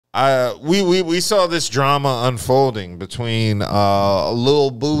we saw this drama unfolding between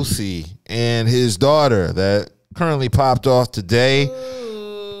Lil Boosie and his daughter that currently popped off today.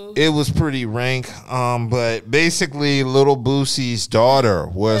 It was pretty rank, but basically Little Boosie's daughter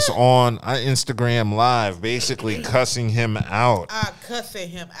was on Instagram Live basically cussing him out. Cussing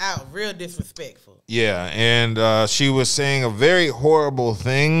him out, real disrespectful. Yeah, and she was saying a very horrible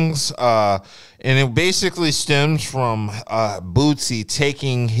things, and it basically stems from Boosie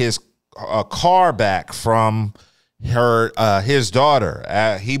taking his car back from his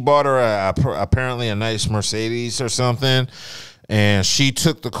daughter. He bought her apparently a nice Mercedes or something. And she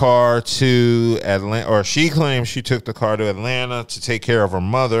took the car to Atlanta, or she claims she took the car to Atlanta to take care of her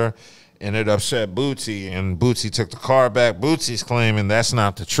mother, and it upset Boosie, and Boosie took the car back. Boosie's claiming that's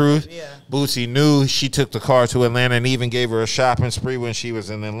not the truth. Yeah. Boosie knew she took the car to Atlanta and even gave her a shopping spree when she was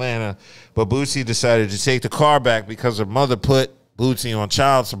in Atlanta, but Boosie decided to take the car back because her mother put Boosie on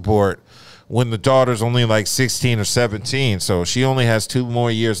child support when the daughter's only like 16 or 17. So she only has 2 more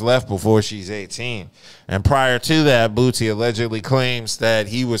years left before she's 18. And prior to that, Boosie allegedly claims that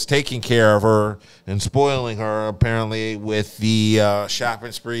he was taking care of her and spoiling her, apparently, with the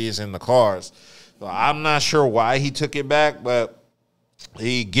shopping sprees and the cars. So I'm not sure why he took it back, but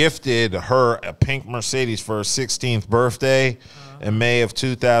he gifted her a pink Mercedes for her 16th birthday in May of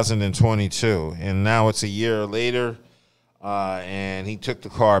 2022. And now it's a year later. And he took the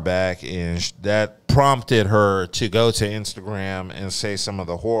car back, and that prompted her to go to Instagram and say some of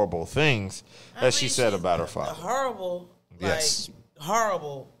the horrible things that she said about her father. Horrible,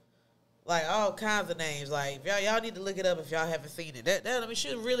 horrible, like all kinds of names. Like y'all need to look it up if y'all haven't seen it. That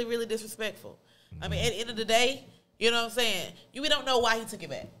she was really, really disrespectful. I mean, at the end of the day, you know what I'm saying? We don't know why he took it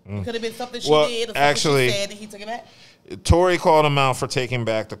back. It could have been something she did or something she said and he took it back. Tori called him out for taking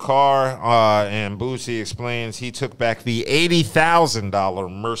back the car, and Boosie explains he took back the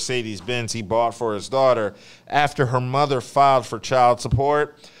 $80,000 Mercedes-Benz he bought for his daughter after her mother filed for child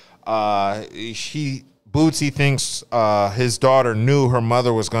support. Boosie thinks his daughter knew her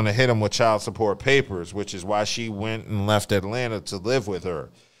mother was going to hit him with child support papers, which is why she went and left Atlanta to live with her.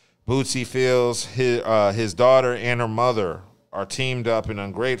 Boosie feels his daughter and her mother are teamed up and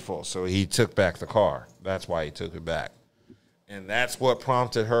ungrateful, so he took back the car. That's why he took it back. And that's what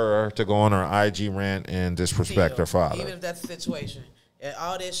prompted her to go on her IG rant and disrespect her father. Even if that's the situation. And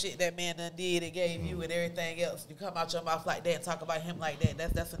all that shit that man done did and gave you and everything else, you come out your mouth like that and talk about him like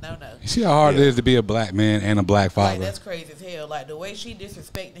that, that's a no-no. You see how hard it is to be a black man and a black father? Like, that's crazy as hell. Like, the way she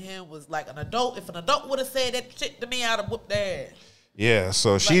disrespected him was like an adult. If an adult would have said that shit to me, I'd have whooped their ass. Yeah,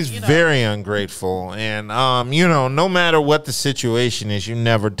 so she's very ungrateful. And, no matter what the situation is, you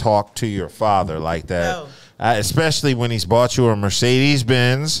never talk to your father like that. No. Especially when he's bought you a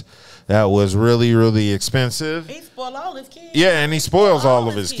Mercedes-Benz that was really, really expensive. He spoiled all his kids. Yeah, and he spoils all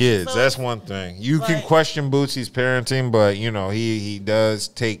of his kids. So that's one thing. You can question Boosie's parenting, but, he does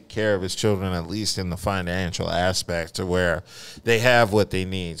take care of his children, at least in the financial aspect, to where they have what they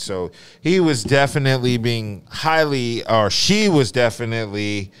need. So he was definitely she was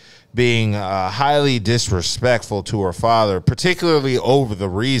definitely being highly disrespectful to her father, particularly over the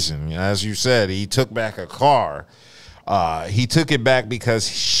reason. As you said, he took back a car. He took it back because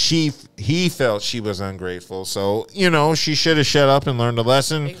he felt she was ungrateful. So, she should have shut up and learned a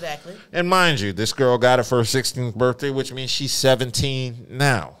lesson. Exactly. And mind you, this girl got it for her 16th birthday, which means she's 17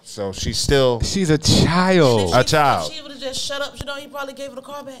 now. So she's a child. If she would have just shut up, he probably gave her the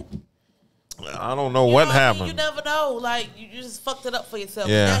car back. I don't know what happened. You never know. Like, you just fucked it up for yourself.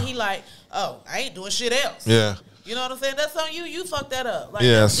 Yeah. And now he like, I ain't doing shit else. Yeah. You know what I'm saying? That's on you. You fucked that up. Like,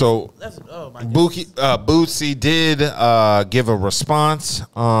 yeah, Boosie did give a response.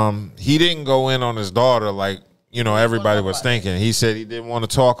 He didn't go in on his daughter like, everybody was thinking. He said he didn't want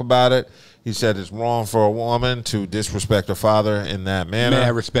to talk about it. He said it's wrong for a woman to disrespect her father in that manner.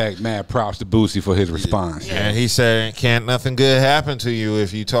 Mad respect, mad props to Boosie for his response. Yeah. And he said, can't nothing good happen to you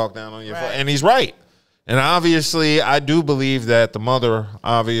if you talk down on your father. And he's right. And obviously, I do believe that the mother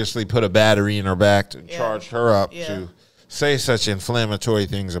obviously put a battery in her back and charged her up to say such inflammatory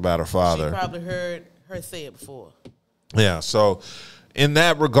things about her father. She probably heard her say it before. Yeah, so in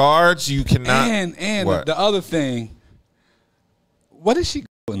that regards, you cannot. And the other thing, what is she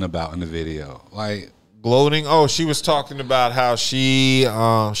gloating about in the video? Like, gloating? Oh, she was talking about how she's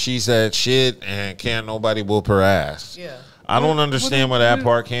that shit and can't nobody whoop her ass. Yeah. I don't understand where that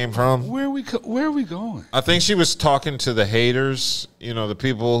part came from. Where are we going? I think she was talking to the haters, the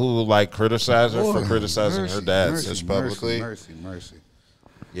people who criticize her for criticizing her dad such publicly. Mercy.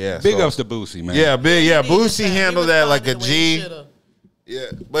 Yeah. Big ups to Boosie, man. Yeah, Boosie handled that like a G. Yeah,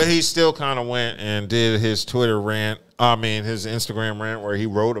 but he still kind of went and did his Twitter rant. I mean, his Instagram rant where he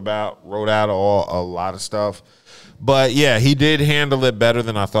wrote out a lot of stuff. But yeah, he did handle it better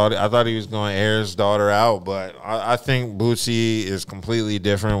than I thought. I thought he was going to air his daughter out, but I think Boosie is completely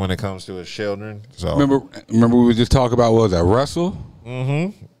different when it comes to his children. So remember we just talked about, what was that, Russell?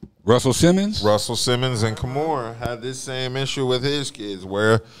 Mm-hmm. Russell Simmons? Russell Simmons and Kimura had this same issue with his kids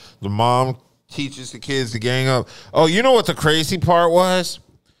where the mom teaches the kids to gang up. Oh, you know what the crazy part was?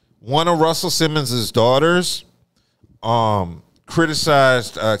 One of Russell Simmons' daughters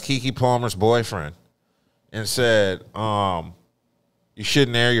criticized Keke Palmer's boyfriend and said, you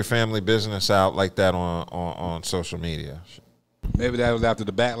shouldn't air your family business out like that on social media. Maybe that was after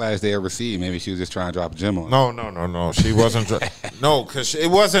the backlash they received. Maybe she was just trying to drop a gem on him. No. She wasn't. No, because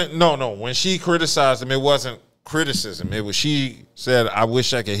it wasn't. No. When she criticized him, it wasn't criticism. It was, she said, I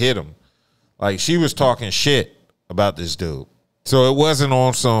wish I could hit him. Like, she was talking shit about this dude. So it wasn't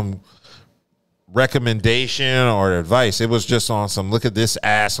on some recommendation or advice. It was just on some, look at this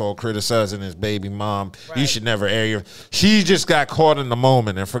asshole criticizing his baby mom. Right. You should never air your. She just got caught in the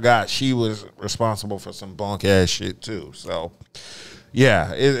moment and forgot she was responsible for some bunk ass shit too. So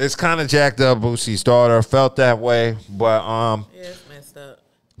yeah, it's kind of jacked up. Boosie's daughter felt that way, but yeah, it's messed up.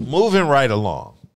 Moving right along.